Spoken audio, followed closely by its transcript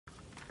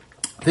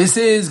This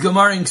is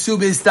Gemara in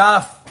Ksubis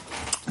Daf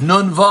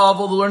Nun Vav,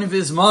 all the learning for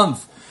this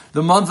month.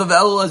 The month of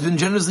Elul has been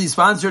generously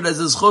sponsored as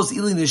a Schos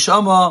Ili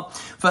Neshama,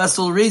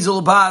 Fasel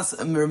Rezel Bas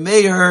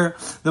Meir,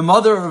 the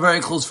mother of a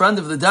very close friend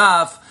of the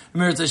Daf,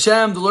 Mir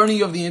Hashem, the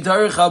learning of the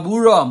entire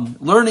Chabura,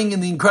 learning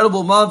in the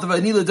incredible month of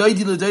Anila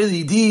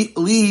Daidi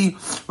Li,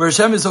 where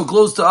Hashem is so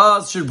close to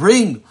us, should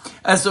bring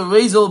as a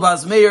Rezel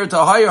Bas Meir to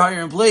a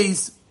higher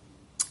place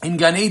in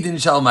Gan Eden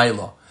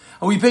Shalmaila.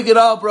 And we pick it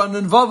up on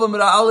Nunvav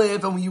Amar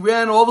Aleph, and we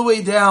ran all the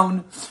way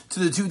down to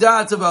the two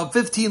dots, about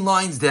 15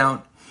 lines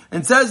down.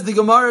 And says the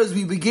Gemara as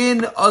we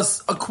begin a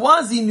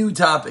quasi-new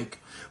topic.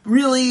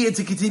 Really, it's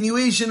a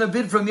continuation a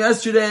bit from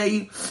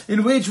yesterday,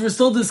 in which we're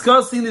still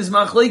discussing this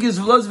Machlekes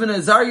of Elazar ben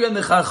Azariah and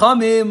the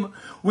Chachamim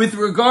with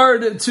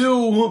regard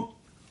to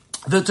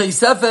the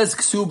Tosefes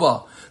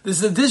Ksuba.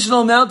 This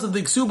additional amount of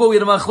the Ksuba, we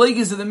had a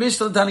Machlekes in the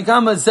Mishnah. Tanna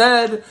Kamma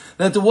said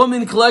that the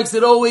woman collects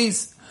it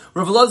always.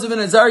 Rav Elazar ben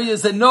Azariah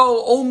said,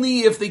 no,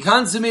 only if they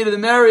consummated the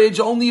marriage,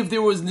 only if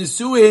there was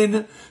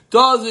Nisuin,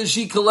 does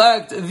she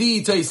collect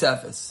the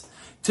Tosefes.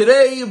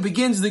 Today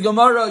begins the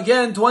Gemara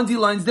again, 20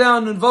 lines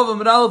down, and Vav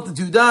Amar Aleph, the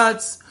two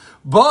dots.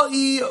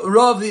 Ba'i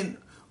Ravin.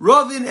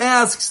 Ravin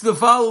asks the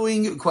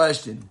following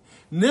question.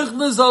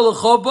 Nichnas al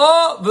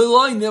chapa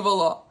v'lai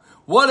nivala.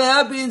 What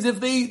happens if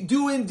they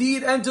do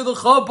indeed enter the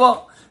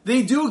chapa?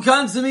 They do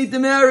consummate the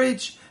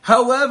marriage.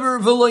 However,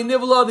 v'lai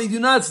nivala, they do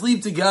not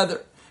sleep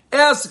together.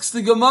 Asks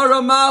the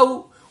Gemara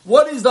Ma'u,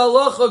 what is the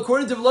halacha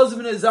according to Elazar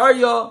ben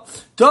Azariah?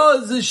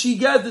 Does she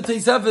get the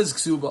Tosefes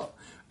Ksuba?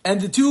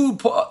 And the two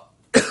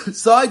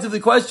sides of the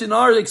question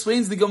are,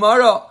 explains the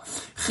Gemara,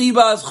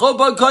 Chibas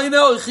Chopa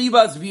Kaina or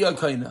Chibas Bia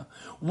Kaina?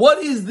 What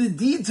is the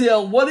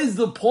detail? What is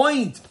the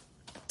point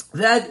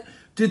that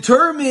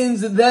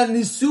determines that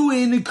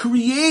Nisuin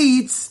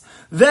creates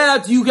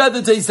that you get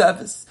the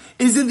Tosefes?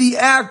 Is it the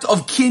act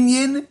of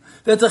Kinyan?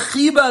 That the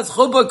Chibas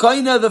Chopa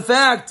Kaina, the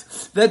fact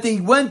that they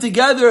went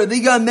together, they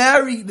got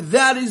married,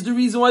 that is the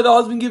reason why the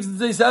husband gives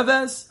the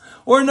Tosefes?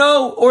 Or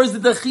no? Or is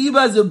it the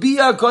Chibas of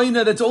Bia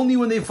Kaina, that's only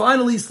when they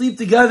finally sleep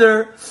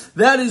together,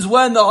 that is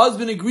when the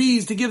husband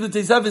agrees to give the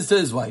Tosefes to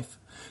his wife?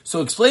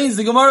 So explains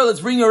the Gemara, let's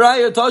bring a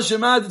Raya,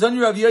 Tashema, the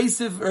Tanya Rav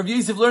Yosef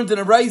learned in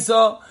a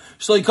Braisa,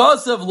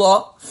 Shloikasev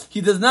law, he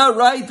does not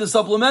write the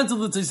supplemental,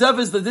 the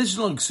Tosefes, the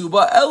additional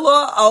Ksuba,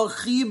 Ella al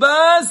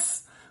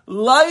Chibas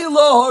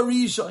Laila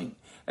Harishain.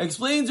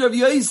 Explains Rav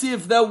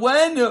Yosef that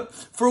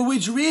for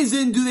which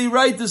reason do they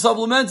write the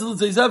supplemental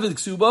Tosefes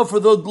Ksuba? For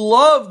the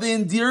love, the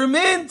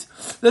endearment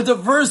that the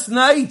first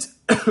night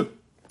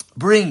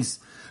brings.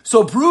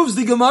 So proves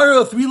the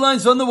Gemara 3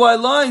 lines from the white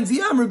lines. If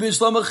you're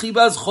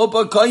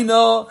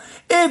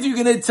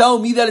going to tell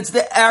me that it's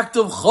the act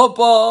of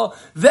chuppah,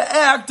 the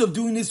act of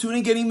doing this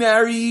student getting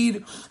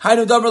married, I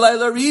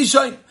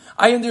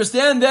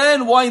understand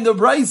then why in the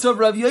Braisa of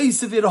Rav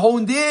Yosef it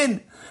honed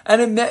in.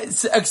 And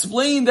it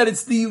explained that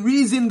it's the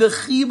reason, the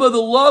chiba,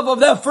 the love of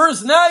that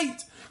first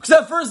night. Because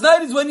that first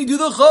night is when you do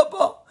the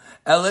chuppah.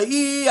 But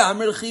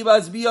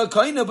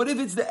if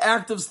it's the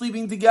act of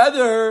sleeping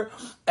together,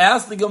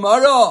 ask the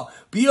Gemara,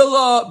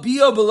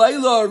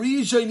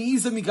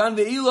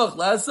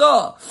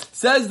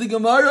 says the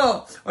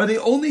Gemara, are they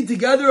only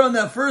together on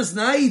that first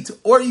night?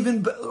 Or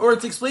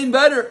to explain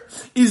better,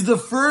 is the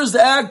first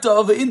act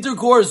of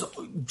intercourse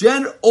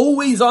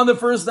always on the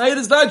first night?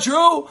 It's not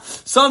true.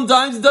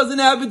 Sometimes it doesn't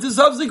happen to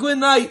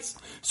subsequent nights.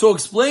 So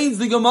explains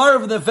the Gemara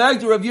from the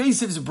fact that Rav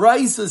Yosef's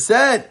Braisa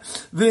said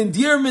the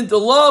endearment, the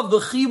love, the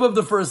chib of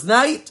the first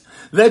night,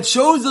 that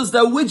shows us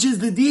that which is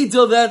the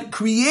detail that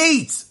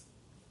creates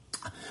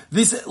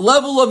this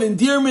level of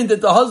endearment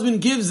that the husband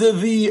gives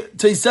the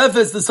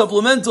Tosefes, the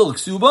supplemental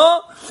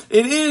ksuba.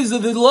 It is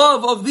the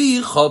love of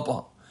the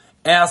chapa.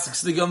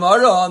 Asks the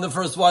Gemara on the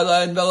first white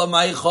line,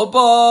 Velamai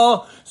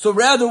chapa. So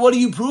rather, what are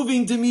you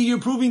proving to me? You're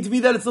proving to me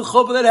that it's the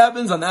chapa that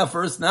happens on that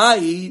first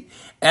night.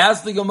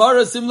 Ask the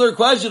Gemara a similar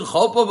question.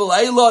 Chapa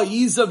v'layla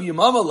yisa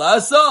b'yamama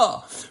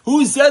lasa.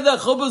 Who said that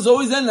chapa is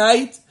always at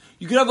night?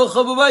 You could have a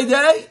chapa by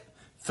day.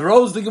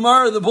 Throws the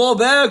Gemara the ball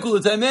back.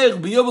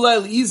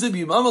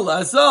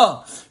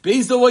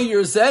 Based on what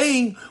you're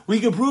saying, we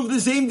can prove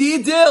the same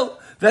detail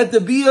that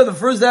the bia, the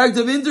first act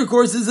of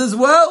intercourse, is as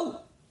well.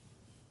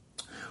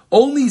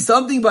 Only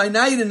something by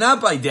night and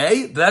not by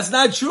day? That's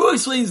not true,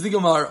 explains the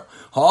Gemara.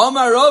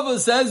 Ha'amar Rava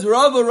says,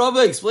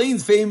 Rava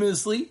explains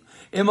famously,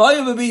 we know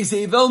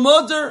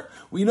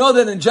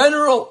that in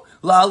general,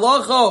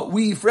 la'alacha,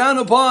 we frown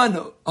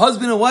upon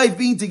husband and wife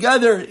being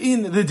together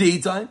in the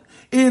daytime,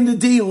 in the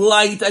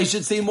daylight, I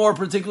should say more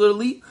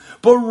particularly.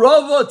 But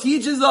Rava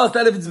teaches us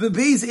that if it's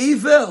bebeis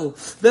Eiffel,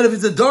 that if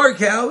it's a dark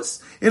house,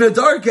 then it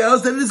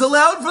is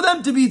allowed for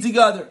them to be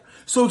together.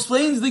 So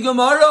explains the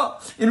Gemara,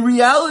 in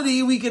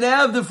reality, we can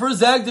have the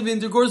first act of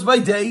intercourse by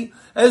day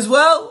as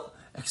well.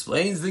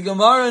 Explains the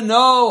Gemara,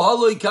 no,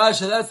 haloi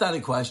kasha, that's not a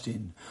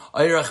question.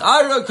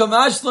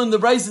 The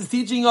Bryce is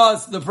teaching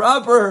us the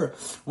proper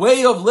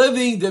way of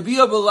living, the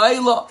bia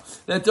b'layla,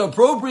 that the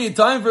appropriate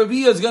time for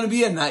bia is going to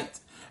be at night.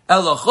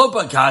 Ela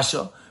chuppah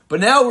kasha. But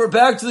now we're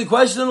back to the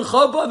question of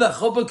chuppah, that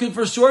chuppah could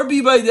for sure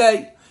be by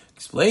day.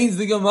 Explains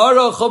the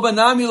Gemara, Chuppah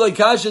nami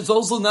loikash, it's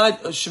also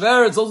not a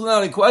shver, it's also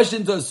not a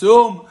question to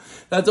assume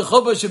that the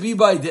chuppah should be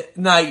by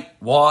night.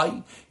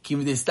 Why?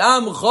 Because in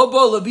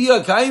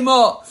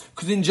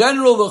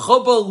general, the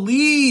chuppah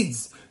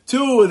leads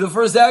to the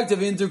first act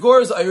of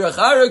intercourse.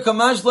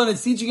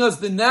 It's teaching us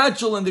the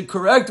natural and the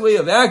correct way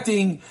of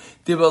acting,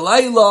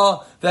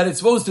 that it's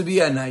supposed to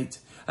be at night.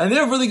 And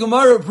therefore the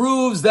Gemara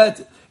proves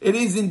that it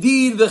is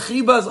indeed the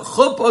chibas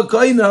chuppah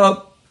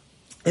kaina.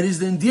 It is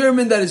the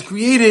endearment that is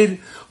created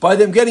by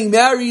them getting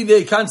married,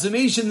 the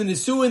consummation, the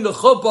nisuin, the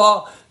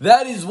chuppah.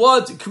 That is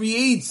what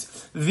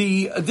creates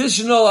the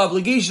additional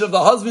obligation of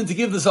the husband to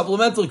give the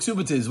supplemental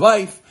ksuba to his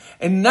wife,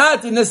 and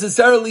not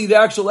necessarily the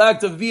actual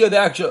act of via the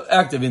actual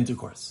act of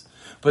intercourse.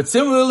 But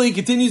similarly,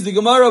 continues the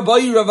Gemara,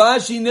 Bayi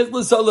Ravashi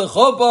Nichlasa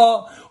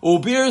lechuppah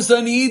ubir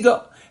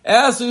sanida.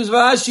 Asks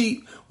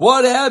Rashi,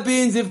 what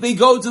happens if they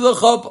go to the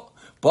chuppah?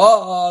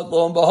 But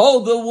lo and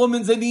behold, the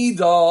woman's a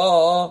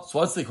nida. So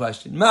what's the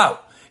question?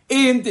 Now,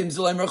 based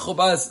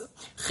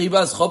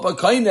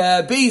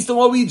on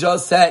what we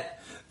just said,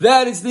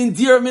 that is the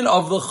endearment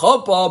of the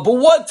chuppah. But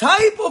what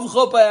type of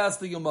chuppah,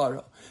 asked the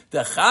Gemara? The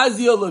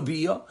chazia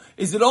labiyah.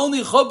 Is it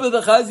only chuppah,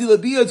 the chazia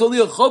labiyah? It's only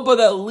a chuppah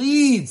that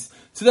leads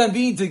to them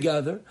being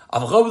together.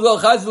 But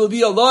perhaps a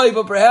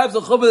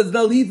chuppah that does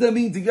not lead to them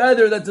being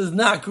together, that does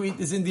not create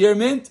this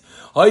endearment.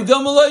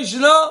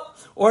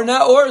 Or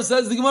not, or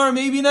says the Gemara,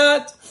 maybe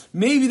not.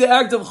 Maybe the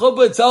act of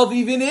chuppah itself,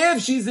 even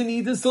if she's in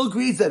need, still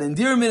creates that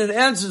endearment, and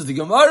answers the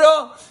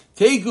Gemara.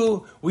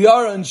 Teku, we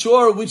are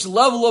unsure which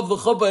level of the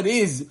chuppah it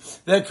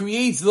is that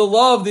creates the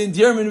love, the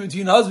endearment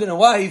between husband and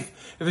wife.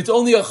 If it's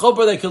only a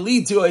chuppah that can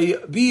lead to a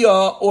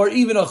biyah, or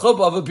even a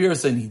chuppah of a bir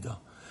sanida.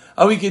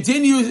 And we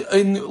continue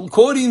in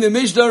quoting the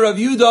Mishnah, Rav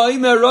Yehuda,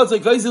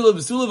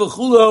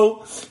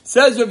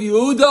 says Rav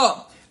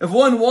Yehuda, if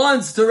one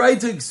wants to write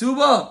to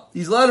Ksuba,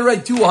 he's allowed to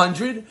write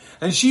 200,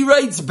 and she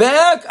writes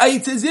back,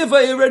 it's as if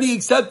I already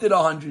accepted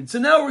 100. So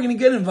now we're going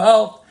to get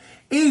involved.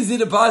 Is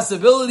it a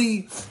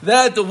possibility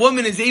that the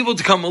woman is able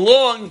to come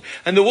along,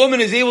 and the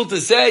woman is able to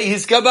say,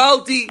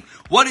 Hiskabalti?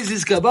 What is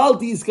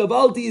Hiskabalti?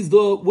 Hiskabalti is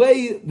the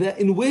way that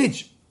in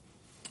which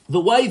the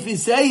wife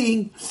is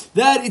saying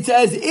that it's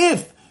as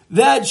if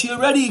that she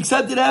already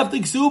accepted after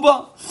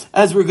Ksuba.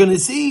 As we're going to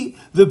see,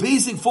 the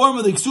basic form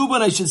of the Ksuba,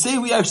 and I should say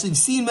we actually have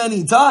seen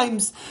many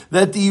times,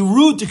 that the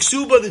root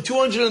Ksuba, the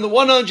 200 and the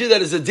 100,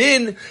 that is a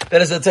din,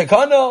 that is a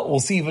takana. We'll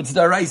see if it's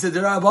daraisa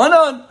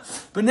derabanan.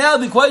 But now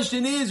the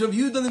question is, Rav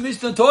Yehuda the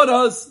Mishnah taught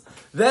us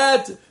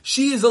that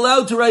she is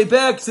allowed to write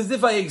back, as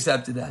if I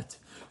accepted that.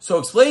 So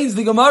explains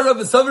the Gemara of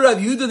Esav Rav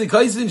Yehuda the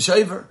Kaisvin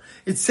Shaver.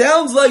 It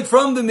sounds like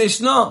from the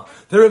Mishnah,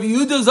 the Rav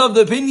Yehuda is of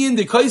the opinion,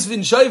 the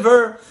Kaisvin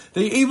Shaver,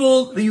 that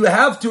you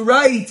have to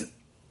write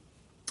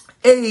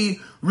a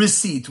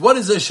receipt. What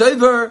is a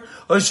shaver?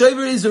 A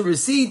shaver is a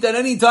receipt that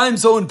any time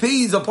someone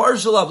pays a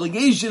partial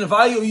obligation, if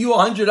I owe you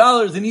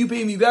 $100 and you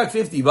pay me back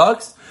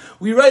 $50,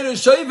 we write a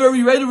shaver,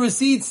 we write a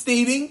receipt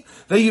stating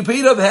that you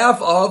paid up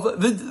half of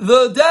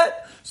the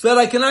debt, so that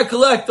I cannot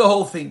collect the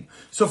whole thing.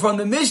 So from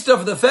the Mishnah,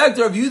 for the fact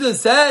that Rav Yehuda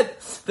said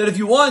that if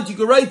you want, you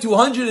could write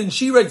 200 and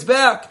she writes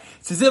back,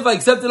 it's as if I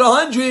accepted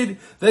 100,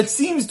 that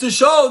seems to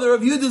show that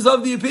Rav Yehuda is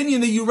of the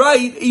opinion that you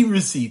write a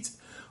receipt.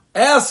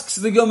 Asks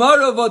the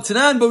Gemara of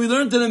Atanan, but we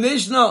learned in the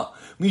Mishnah,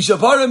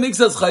 Mishapara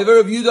mixas chayver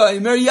Rav Yehuda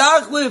Eimer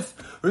Yachlif.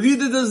 Rav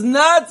Yehuda does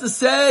not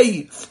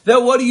say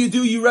that what do?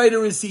 You write a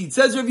receipt.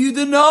 Says Rav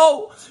Yehuda,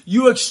 no,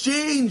 you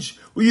exchange.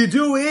 What you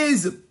do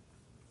is,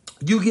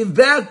 you give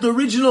back the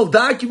original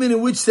document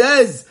in which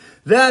says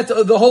that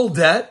the whole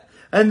debt,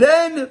 and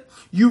then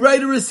you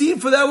write a receipt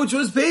for that which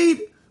was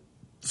paid.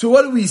 So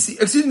what do we see?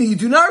 You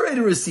do not write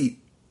a receipt,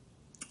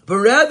 but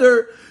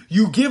rather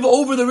you give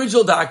over the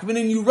original document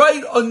and you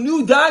write a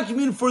new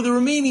document for the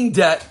remaining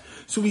debt.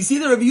 So we see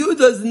that Rav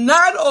Yehuda is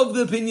not of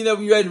the opinion that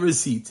we write a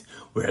receipt,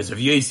 whereas Rav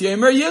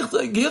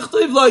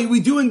Yehuda, we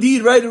do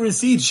indeed write a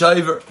receipt,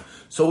 Shiver.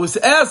 So it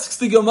asks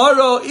the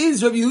Gemara,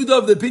 is Rav Yehuda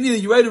of the opinion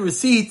that you write a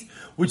receipt,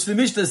 which the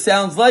Mishnah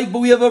sounds like, but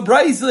we have a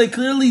brayso that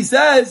clearly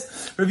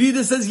says, Rav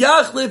Yehuda says,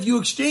 Yachlif, you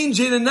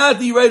exchange it and not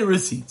that you write a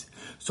receipt.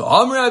 So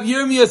Amr Rav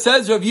Yirmiyah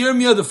says, Rav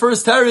Yirmiyah, the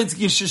first teretz,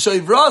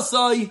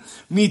 Gishashavrasai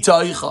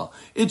mitaicha.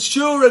 It's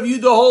true, Rav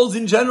Yehuda holds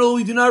in general,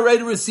 we do not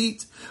write a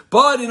receipt.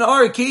 But in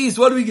our case,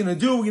 what are we going to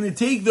do? We're going to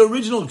take the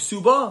original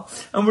ksuba,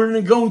 and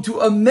we're going to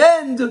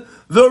amend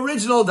the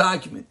original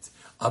document.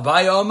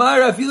 Abaya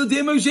Amar,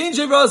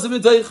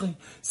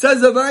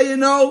 says Abaya,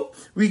 no,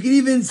 we can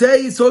even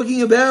say it's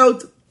talking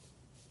about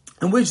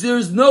in which there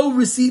is no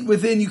receipt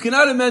within. You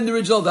cannot amend the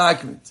original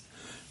document.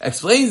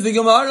 Explains the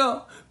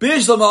Gemara,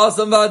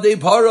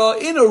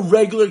 in a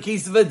regular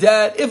case of a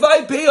debt, if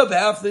I pay up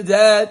half the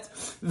debt,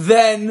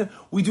 then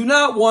we do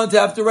not want to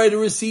have to write a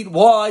receipt.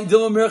 Why?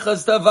 Because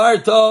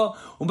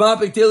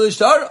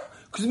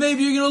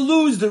maybe you're going to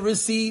lose the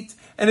receipt.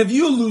 And if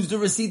you lose the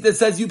receipt that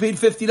says you paid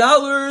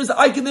 $50,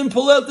 I can then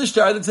pull out the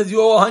shtar that says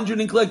you owe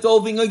 100 and collect the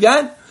whole thing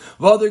again.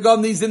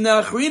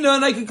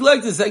 And I can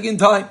collect the second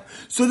time.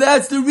 So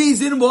that's the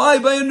reason why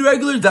by a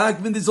regular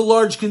document there's a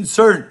large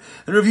concern.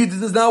 And Rav Yehuda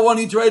does not want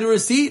you to write a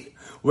receipt.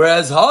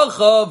 Whereas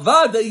Hacha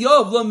Vada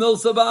Yovla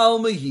Milsa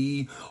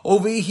Ba'almahi,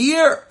 over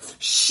here,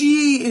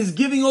 she is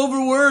giving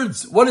over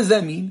words. What does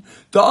that mean?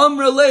 The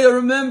Amra Leah,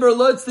 remember,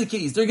 that's the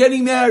case. They're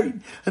getting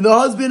married, and the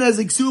husband has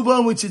a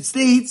ksuba in which it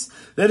states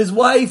that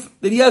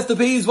he has to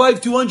pay his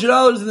wife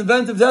 $200 in the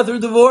event of death or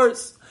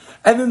divorce.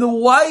 And then the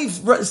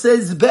wife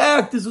says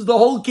back, this was the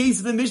whole case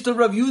of the Mishnah of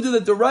Rav Yehuda,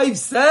 that the wife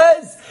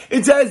says,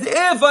 it's as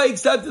if I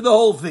accepted the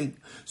whole thing.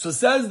 So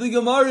says the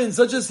Gemara, in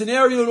such a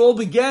scenario, it all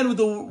began with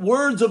the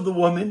words of the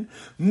woman,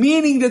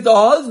 meaning that the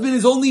husband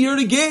is only here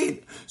to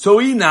gain. So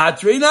if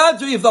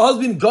the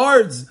husband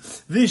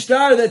guards the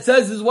shtar that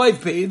says his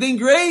wife paid, then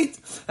great.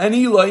 And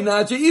if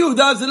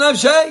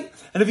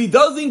he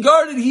doesn't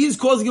guard it, he is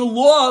causing a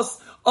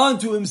loss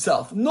onto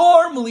himself.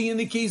 Normally, in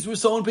the case where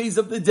someone pays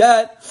up the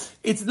debt,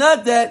 it's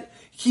not that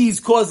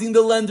he's causing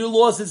the lender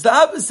loss, it's the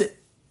opposite.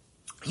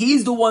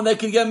 He's the one that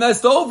can get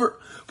messed over.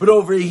 But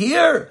over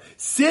here,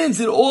 since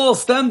it all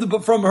stemmed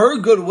from her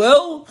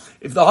goodwill,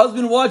 if the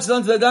husband watches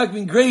onto that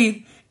document,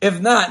 great.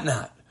 If not,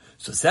 not.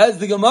 So says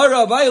the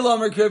Gemara, I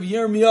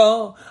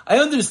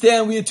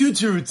understand we had two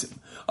terutzim.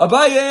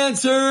 Abaye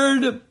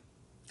answered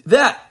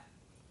that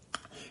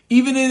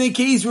even in a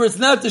case where it's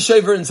not the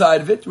shaver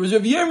inside of it, whereas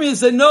Rav Yirmiyah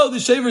said, no, the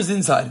shaver is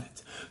inside of it.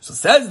 So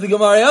says the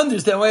Gemara, I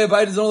understand why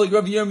Abaye doesn't know like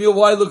Rav Yirmiyah,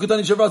 why look at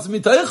Ani Shavras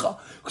Mitaycha.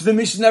 Because the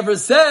Mishnah never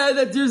said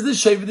that there's the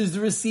shaver, there's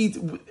the receipt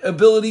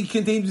ability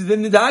contained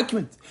within the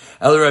document.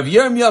 El Rav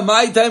Yirmiyah,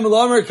 my time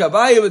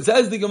Abaye, but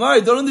says the Gemara,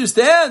 I don't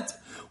understand.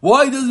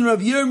 Why doesn't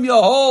Rav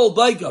Yirmiyah hold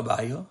like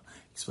Abaye?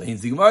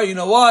 Explains the Gemara, you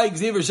know why?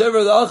 We're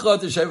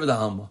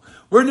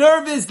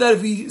nervous that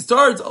if he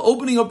starts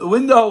opening up the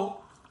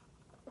window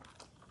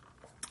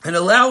and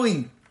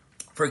allowing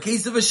for a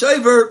case of a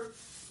shaver,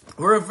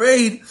 we're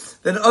afraid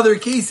that in other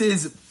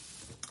cases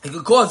it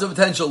could cause a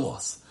potential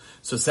loss.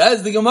 So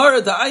says the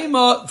Gemara,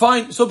 Ta'ima,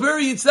 fine. So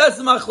period, that's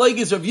the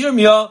machlekes of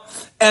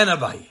Yirmiyah and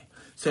Abaye.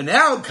 So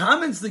now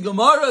comments the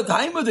Gemara,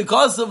 Ta'ima the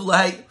cause of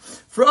lay,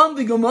 from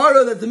the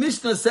Gemara that the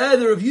Mishnah said,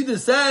 the Rav Yehuda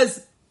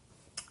says,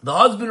 the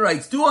husband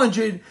writes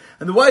 200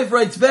 and the wife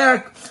writes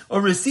back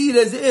a receipt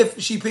as if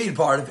she paid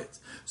part of it.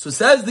 So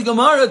says the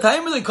Gemara,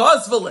 Ta'ima the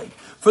cause of lay.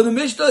 For the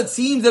Mishnah, it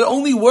seems that it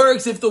only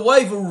works if the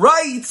wife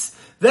writes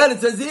that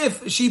it's as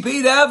if she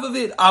paid half of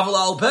it.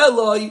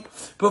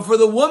 But for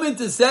the woman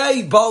to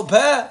say, Baal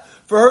Peh,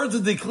 for her to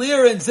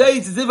declare and say,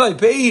 it's as if I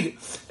paid,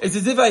 it's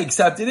as if I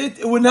accepted it,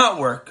 it would not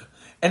work.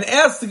 And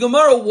ask the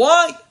Gemara,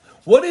 why?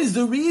 What is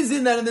the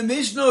reason that in the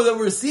Mishnah that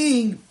we're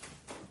seeing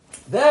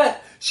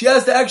that she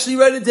has to actually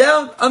write it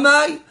down?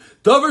 Amai,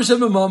 Davar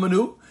Shem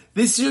Mamanu.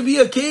 This should be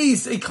a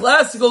case, a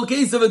classical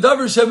case of a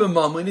Davar Shem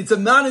Mamanu. It's a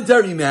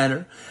monetary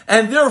matter.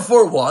 And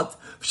therefore what?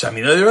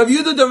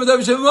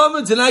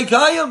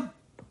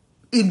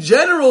 In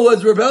general,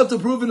 as we're about to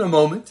prove in a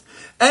moment,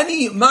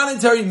 any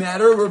monetary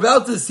matter we're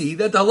about to see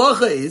that the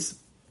halacha is,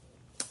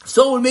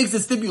 someone makes a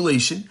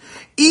stipulation,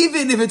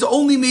 even if it's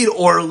only made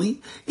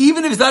orally,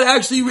 even if it's not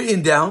actually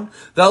written down,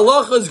 the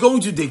halacha is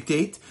going to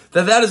dictate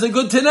that that is a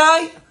good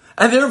tanai.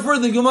 And therefore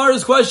the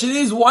Gemara's question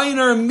is, why in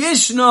our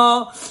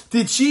Mishnah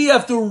did she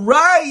have to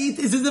write,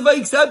 it's as if I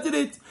accepted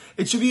it?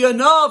 It should be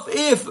enough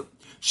if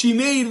she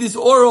made this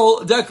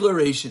oral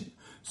declaration.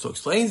 So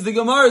explains the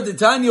Gemara, the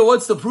Tanya,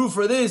 what's the proof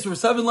for this? We're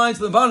 7 lines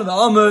to the bottom of the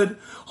Amud.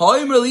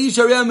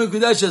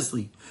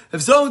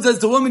 If someone says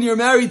to a woman, you're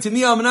married to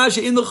me,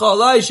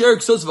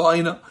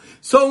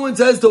 someone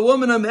says to a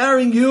woman, I'm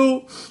marrying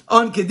you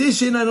on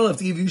condition, I don't have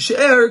to give you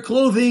share,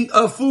 clothing,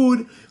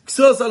 food, I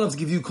don't have to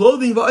give you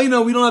clothing,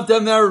 we don't have to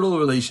have marital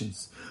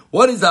relations.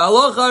 What is the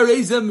halacha?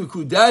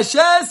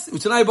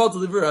 Which I about to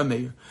deliver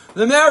Rameir.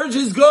 The marriage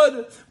is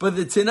good, but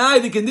the Tanai,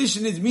 the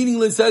condition is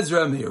meaningless, says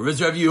Rameir.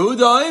 Rav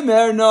Yehuda,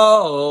 Aimer,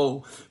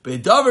 no.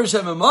 But Davar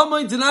Shem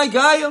Mamai Tanai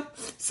Kaya.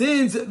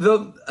 Since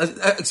the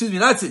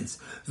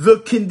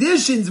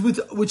conditions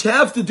which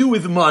have to do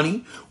with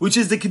money, which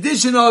is the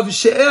condition of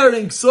she'er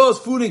and ksos,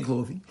 food and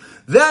clothing,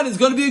 that is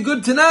going to be a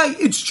good Tanai.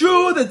 It's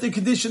true that the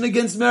condition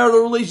against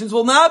marital relations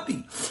will not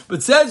be.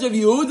 But says Rav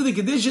Yehuda, the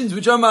conditions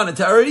which are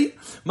monetary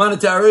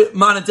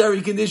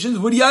conditions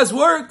would yes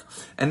work.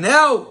 And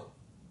now,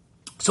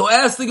 so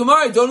ask the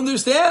Gemara, I don't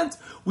understand.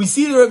 We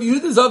see that Rav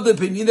Yehuda is of the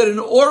opinion that an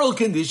oral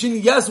condition,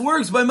 yes,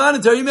 works by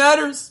monetary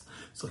matters.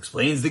 So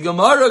explains the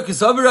Gemara,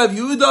 Kesav Rav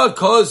Yehuda,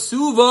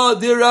 Kosuva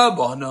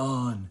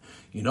derabanan.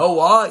 You know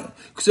why?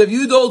 Because Rav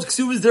Yehuda holds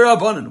Kesuva is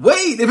derabanan.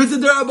 Wait, if it's a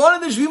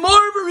derabanan, there should be more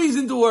of a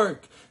reason to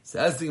work.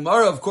 Says the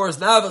Gemara, of course,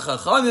 and this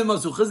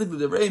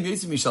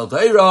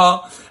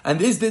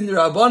din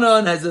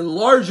derabanan has a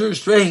larger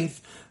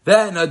strength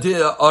than a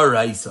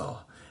deraisa.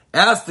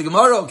 Ask the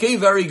Gemara, okay,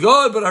 very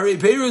good, but Hari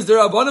Peira is the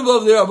Rabbanim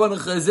of the Rabbanim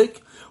Chezik.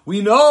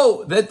 We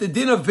know that the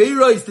din of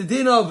Peira is the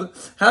din of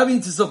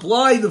having to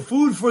supply the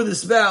food for the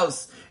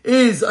spouse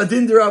is a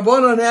din de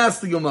Rabbanan,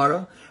 ask the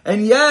Gemara.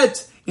 And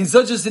yet, in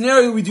such a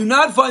scenario, we do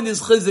not find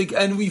this chizik,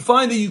 and we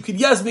find that you could,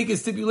 yes, make a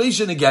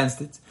stipulation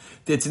against it.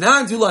 The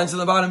Tanan, 2 lines on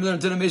the bottom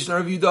of the Mishnah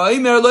review. Says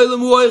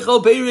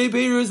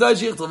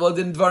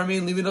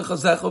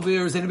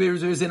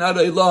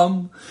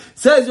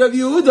Rav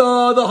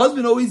Yehuda, the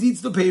husband always eats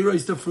the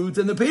peiros, the fruits,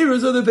 and the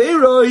peiros are the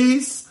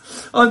peiros,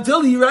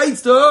 until he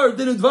writes to her,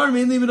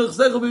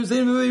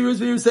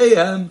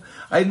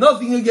 I have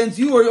nothing against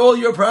you or all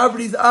your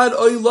properties ad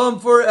oilam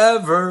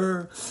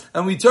forever.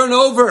 And we turn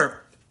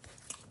over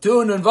to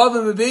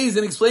Nunvavim Beis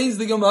and explains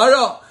the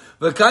Gemara.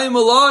 V'kayim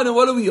Allah, and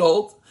what do we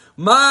hold?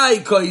 My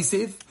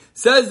koisif,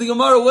 says the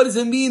Gemara, what does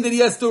it mean that he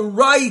has to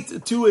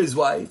write to his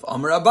wife?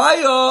 Amar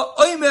Abaya,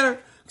 Oimer,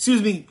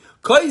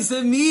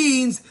 koisif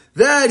means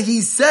that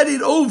he said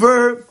it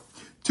over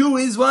to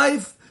his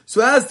wife.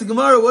 So ask the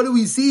Gemara, what do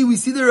we see? We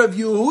see there Rav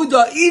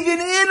Yehuda, even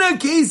in a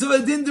case of a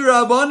din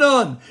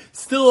d'Rabbanan,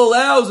 still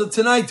allows a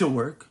tonight to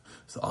work.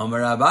 So Amar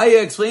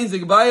Abaya explains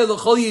the Abaya,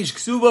 l'chol yesh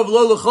ksuba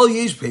v'lo l'chol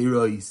yesh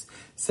peiros.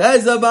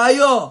 Says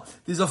Abaya,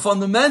 there's a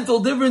fundamental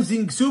difference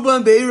in ksuba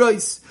and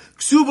peiros.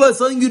 Ksuba is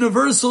something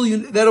universal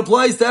that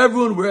applies to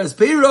everyone, whereas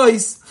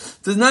peiros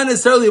does not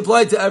necessarily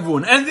apply to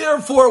everyone. And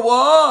therefore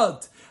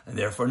what? And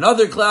therefore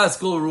another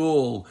classical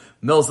rule.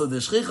 First, we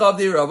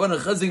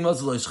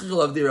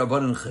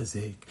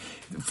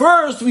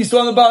saw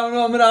on the bottom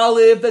of Amud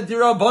Aleph that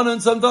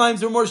Dirabanan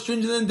sometimes are more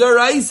stringent than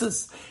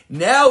Deraisas.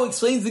 Now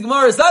explains the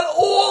Gemara, it's not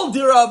all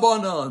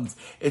Dirabanans.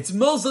 It's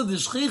most of the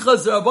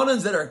Shchichas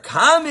Dirabanans that are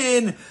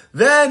common.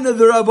 Then the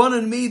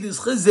Rabbanan made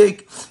this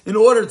chizik in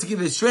order to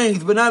give it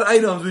strength, but not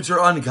items which are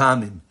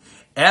uncommon.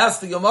 Ask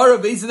the Gemara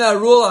based on that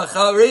rule,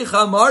 Acharei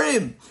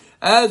Chamarim.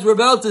 As we're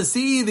about to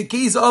see the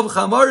case of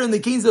Chamar and the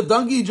case of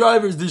donkey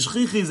drivers, the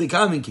Shchichi is a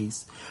common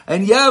case.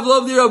 And Yav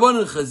loved the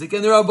Rabbanan chizik,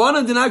 and the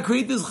Rabbanan did not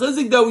create this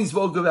chizik that we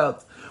spoke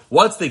about.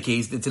 What's the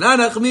case? The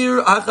Tanan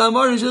Achmir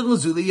Achamar and Shech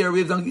L'Zuli, here we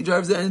have donkey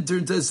drivers that enter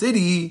into a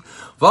city.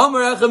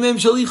 V'amar Achamim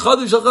Shali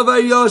Chadash Achavar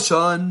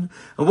Yashan.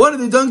 And one of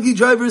the donkey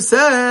drivers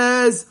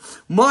says,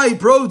 my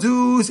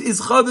produce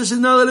is Chadash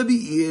and not allowed to be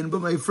eaten,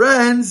 but my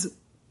friends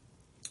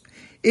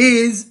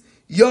is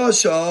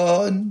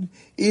Yashan,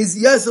 is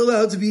yes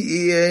allowed to be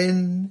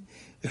eaten.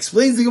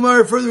 Explains the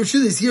Gemara further.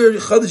 Should this here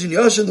Chadash and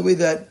Yashan, the way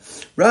that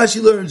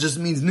Rashi learns, just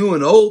means new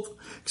and old.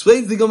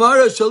 Explains the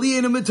Gemara,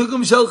 Shali'in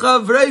metukum shel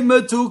chavrei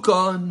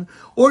metukan.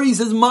 Or he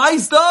says, my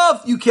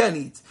stuff you can't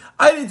eat.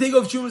 I didn't take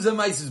off Chuvas and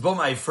Maisers, but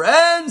my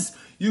friends,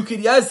 you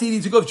can yes eat. He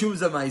took off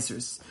Chuvas and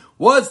Maisers.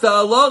 What's the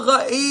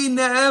halacha? Ein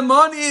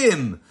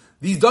ne'emanim.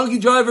 These donkey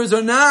drivers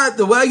are not,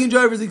 the wagon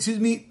drivers,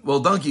 donkey,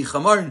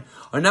 chamar,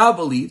 are not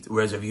believed.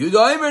 Whereas Rav Yehuda,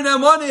 Eimer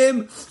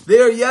ne'emanim, they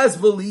are yes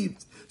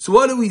believed. So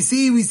what do we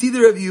see? We see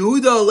that Rav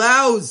Yehuda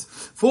allows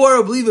for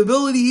a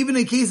believability even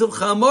in case of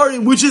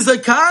Chamarim, which is a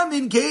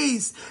common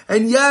case,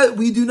 and yet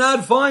we do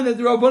not find that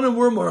the Rabbanan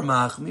were more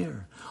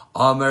machmir.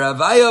 Amar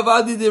Avaya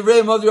v'adi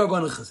divrei of the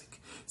Rabbanan chizik.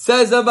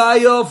 Says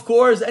Avaya, of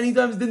course,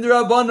 anytime it's been the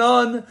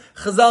Rabbanan,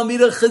 Chazal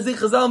made a chizik,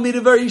 Chazal made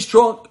it very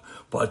strong.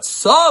 But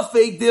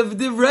Safek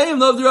divrei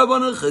of the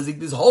Rabbanan chizik.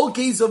 This whole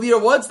case over here,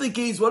 what's the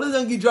case? What are the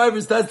donkey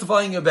drivers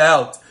testifying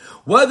about?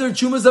 Whether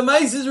Chumas and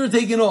Maises were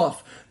taken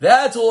off.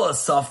 That's all a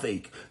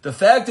Safek. The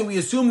fact that we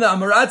assume that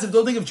Amaratziv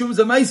don't think of Chuvas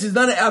HaMais is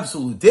not an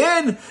absolute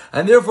din,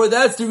 and therefore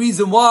that's the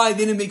reason why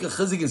they didn't make a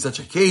chizik in such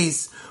a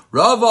case.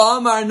 Rava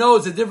Amar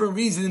knows a different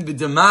reason, but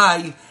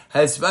Demai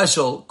has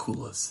special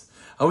kulas.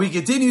 And we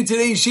continue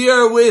today's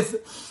shir with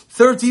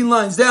 13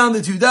 lines down,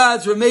 the two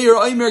dots, Rameir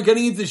Oimer,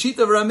 getting into the sheet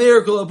of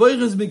Rameir, Kol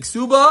HaBoiches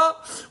Miksuba.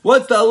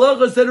 What's the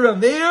halacha said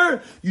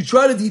Rameir? You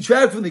try to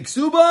detract from the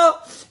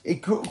Ksuba,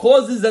 it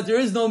causes that there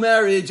is no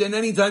marriage, and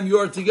anytime you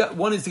are together,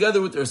 one is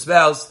together with their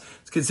spouse,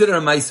 it's considered a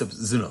Maisa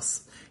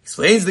Zunos.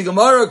 Explains the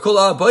Gemara, Kol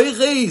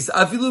HaBoiches,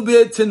 Afilu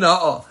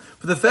Be'Tana'a.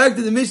 For the fact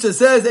that the Mishnah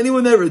says,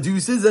 anyone that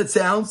reduces, that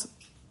sounds,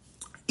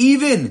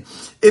 even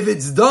if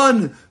it's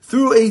done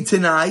through a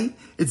Tanai,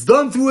 it's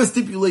done through a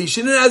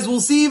stipulation, and as we'll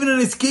see, even in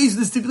this case,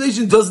 the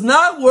stipulation does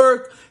not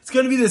work, it's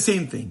going to be the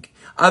same thing.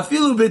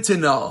 Afilu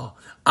Be'Tana'a.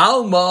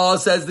 Alma,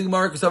 says the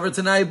Gemara, Kusavar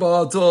Tanai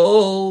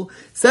Batal.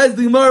 Says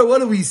the Gemara, what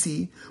do we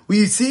see?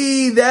 We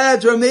see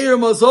that Rameir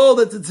must hold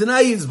that the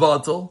Tanai is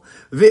Batal,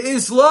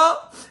 Ve'isla,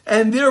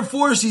 and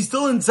therefore she's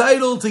still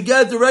entitled to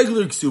get the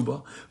regular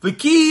Ksuba.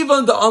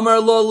 V'kivan the Amar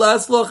Lo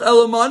Laslach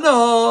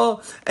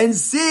Elamana, and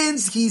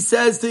since he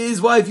says to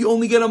his wife, you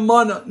only get a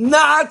mana,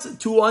 not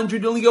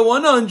 200, you only get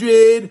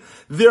 100,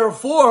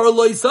 therefore,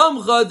 Lo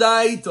Samcha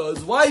Daita,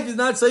 his wife is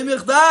not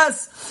Saimich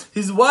Das,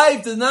 his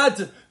wife does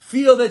not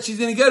feel that she's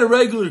going to get a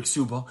regular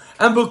ksuba,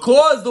 and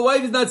because the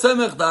wife is not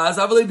samech das,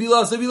 avalei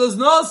bilas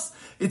nos,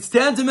 it's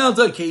tantamount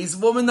to a case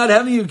of woman not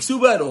having a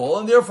ksuba at all,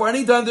 and therefore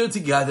anytime they're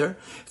together,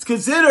 it's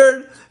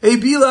considered a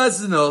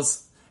bilas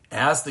nos.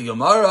 Ask the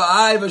Gemara,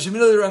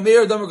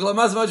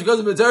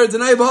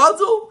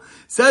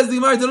 says the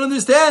Gemara, don't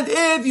understand,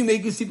 if you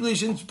make a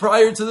stipulation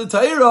prior to the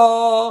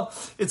Torah,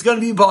 it's going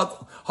to be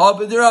batal.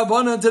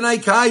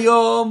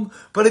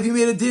 But if you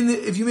made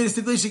a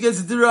stipulation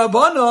against the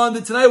Rabbanan,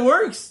 the Tanai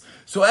works.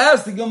 So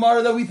ask the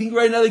Gemara that we think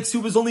right now the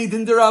ksuba is only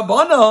din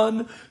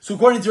derabanan. So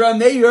according to Rav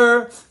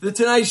Meir, the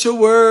Tanai shall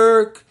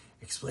work.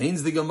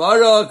 Explains the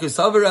Gemara,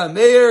 Kesavar Rav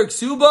Meir,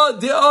 ksuba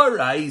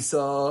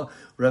de'araisa.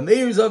 Rav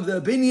Meir is of the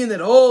opinion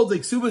that all the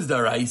ksuba is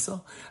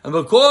deraisa. And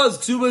because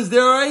ksuba is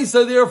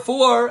deraisa,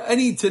 therefore,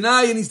 any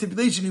Tanai, any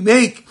stipulation you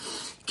make,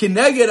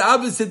 Kineged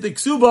opposite the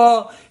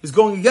ksuba is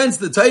going against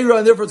the Torah,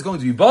 and therefore it's going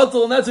to be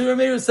batal, and that's why Rav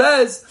Meir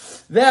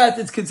says that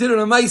it's considered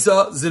a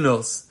Maisa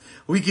Zinos.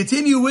 We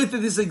continue with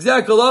this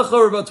exact halacha,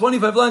 we're about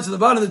 25 lines to the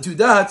bottom of the two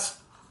dots.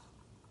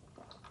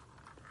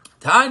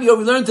 Tanya,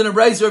 we learned in a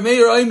Bryce Rav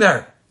Meir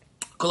Omer.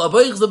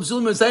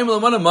 The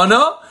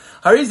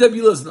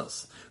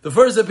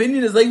first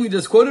opinion is like we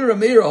just quoted, Rav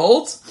Meir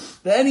holds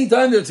that any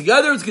time they're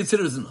together, it's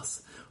considered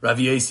Zinos. Rav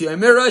Yesi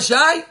Omer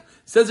Rashai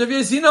says Rav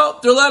Yesi, no,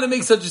 they're allowed to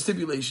make such a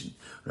stipulation.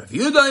 Rav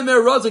Yehuda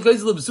Omer Raza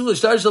Kaisel B'Sula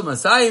Shtar Shel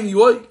Masayim.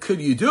 What could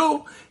you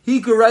do?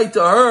 He could write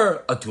to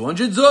her a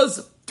 200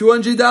 zuz,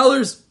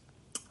 $200.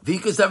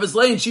 V'Hikus Eves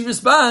Lei, and she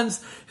responds,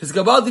 His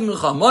Kabalti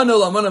Mimcha Mana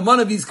Lamana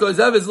Mana V'Hikus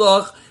Eves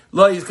Lach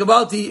La His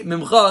Kabalti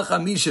Mimcha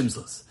Chamishim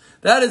Zuz.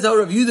 That is how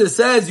Rav Yehuda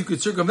says you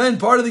could circumvent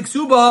part of the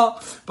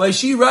ksuba by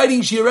she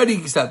writing. She already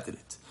accepted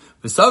it.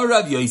 V'Savar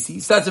Rav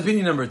Yosi. So that's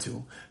opinion number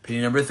 2.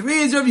 Opinion number 3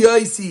 is Rav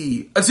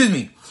Yosi. Excuse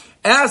me.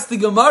 Ask the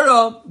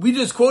Gemara, we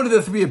just quoted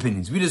the 3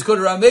 opinions. We just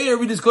quoted Rav Meir,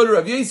 we just quoted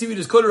Rav Yosi, we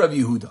just quoted Rav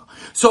Yehuda.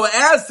 So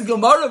ask the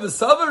Gemara of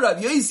V'Savar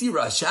Rav Yosi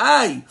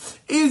Rashai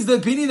is the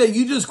opinion that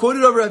you just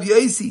quoted of Rav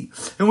Yosi,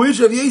 in which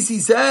Rav Yosi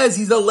says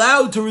he's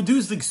allowed to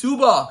reduce the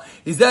ksuba.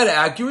 Is that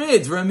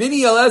accurate?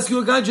 Ramini, I'll ask you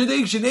a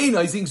contradiction.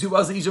 I think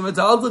ksuba se'isha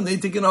metalton, they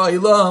take an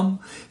oilam.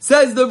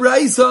 Says the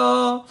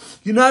Braisa,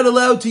 you're not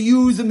allowed to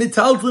use the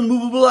metalton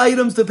movable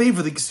items to pay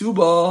for the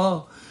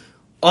ksuba.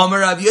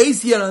 Amar Rav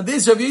Yosi, and on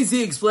this Rav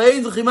Yosi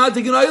explains, what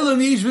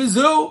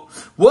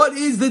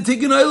is the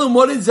tikkun olam?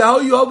 What is, how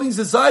are you helping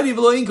society? It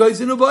says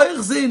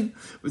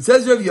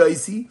Rav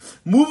Yosi,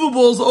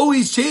 movables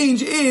always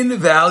change in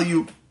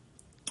value.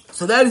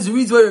 So that is the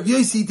reason why Rav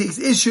Yosi takes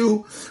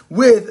issue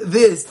with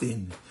this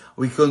thing.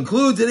 We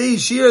conclude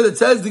today's shir that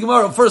says the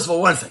Gemara, first of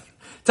all, one second.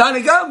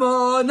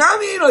 Tanakama,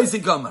 nami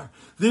inoisi kamar.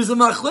 There's a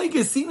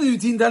machlekes seemingly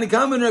between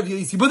Tanakama and Rav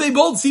Yosi, but they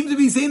both seem to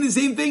be saying the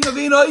same thing of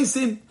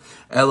inoisin.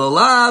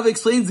 Elalav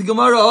explains the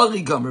Gemara,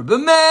 Ari Kamer.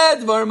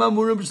 Bemed,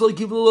 Varmamurim, B'Shal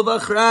Kivul of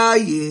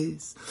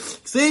Achrayis.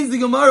 Explains the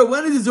Gemara,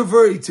 when is this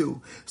referring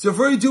to? It's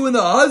referring to when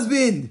the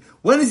husband,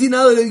 when is he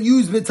not allowed to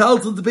use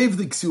metalton to pay for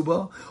the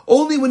ksuba?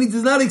 Only when he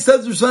does not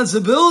accept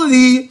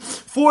responsibility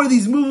for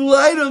these movable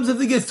items if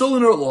they get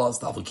stolen or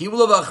lost. Then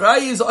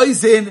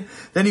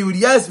he would,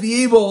 yes,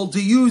 be able to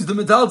use the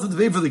metalton to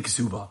pay for the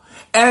ksuba.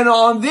 And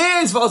on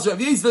this,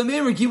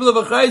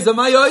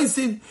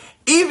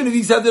 even if he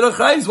accepted a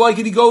chayis, why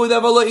could he go with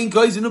Avala in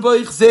Kaisin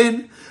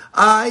Ubaychsin?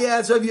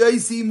 Yes, Rav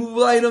Yosi,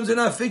 movable items are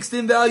not fixed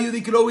in value.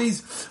 They could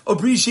always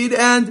appreciate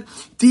and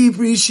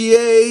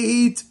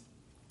depreciate.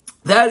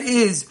 That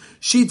is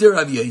Shita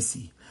Rav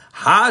Yosi.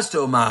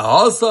 Hashto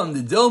ma'asam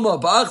the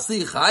dilma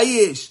bachsi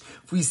chayish.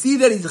 If we see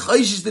that his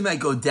chayshish, they might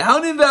go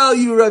down in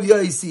value, Rav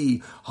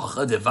Yosi.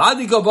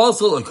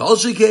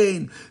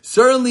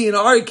 Certainly in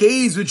our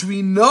case, which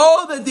we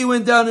know that they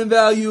went down in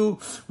value,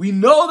 we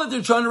know that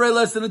they're trying to write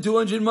less than a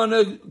 200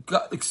 mana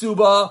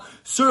ksuba,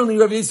 certainly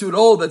Rav Yosi would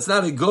hold that's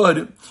not a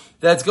good,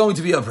 that's going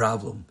to be a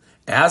problem.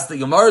 Ask the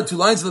Gemara, 2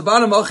 lines to the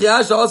bottom,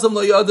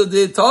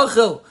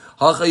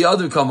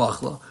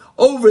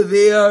 over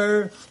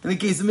there, in the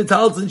case of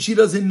metalton, she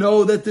doesn't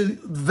know that the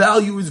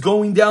value is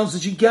going down, so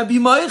she can't be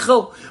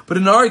meichel. But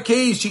in our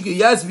case, she can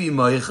yes be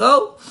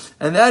meichel,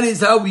 and that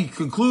is how we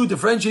conclude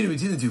differentiating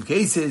between the 2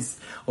 cases.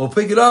 We'll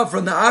pick it up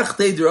from the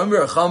Achtei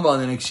D'Ramir Chamba on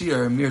the next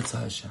year, Mirza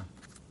Hashem.